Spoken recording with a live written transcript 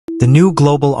The new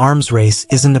global arms race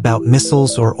isn't about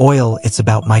missiles or oil, it's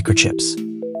about microchips.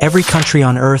 Every country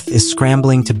on Earth is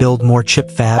scrambling to build more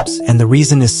chip fabs, and the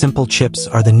reason is simple: chips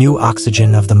are the new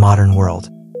oxygen of the modern world.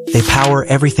 They power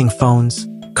everything: phones,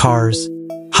 cars,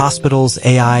 hospitals,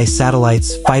 AI,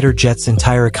 satellites, fighter jets.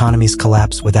 Entire economies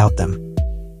collapse without them.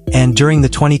 And during the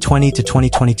 2020 to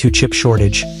 2022 chip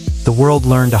shortage, the world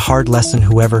learned a hard lesson: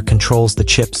 whoever controls the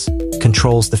chips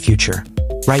controls the future.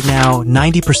 Right now,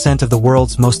 90% of the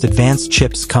world's most advanced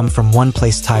chips come from one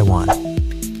place: Taiwan.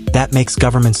 That makes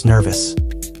governments nervous.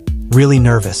 Really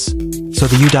nervous. So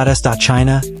the U.S.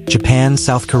 China, Japan,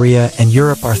 South Korea, and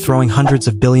Europe are throwing hundreds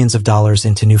of billions of dollars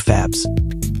into new fabs.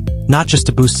 Not just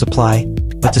to boost supply,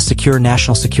 but to secure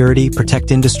national security, protect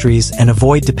industries, and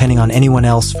avoid depending on anyone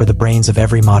else for the brains of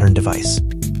every modern device.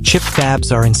 Chip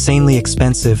fabs are insanely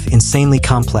expensive, insanely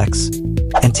complex,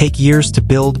 and take years to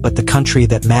build, but the country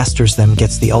that masters them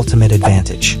gets the ultimate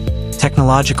advantage.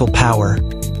 Technological power,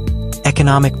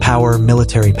 economic power,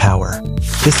 military power.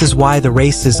 This is why the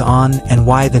race is on, and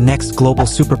why the next global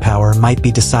superpower might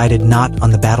be decided not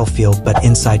on the battlefield but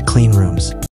inside clean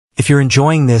rooms. If you're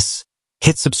enjoying this,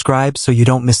 hit subscribe so you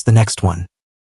don't miss the next one.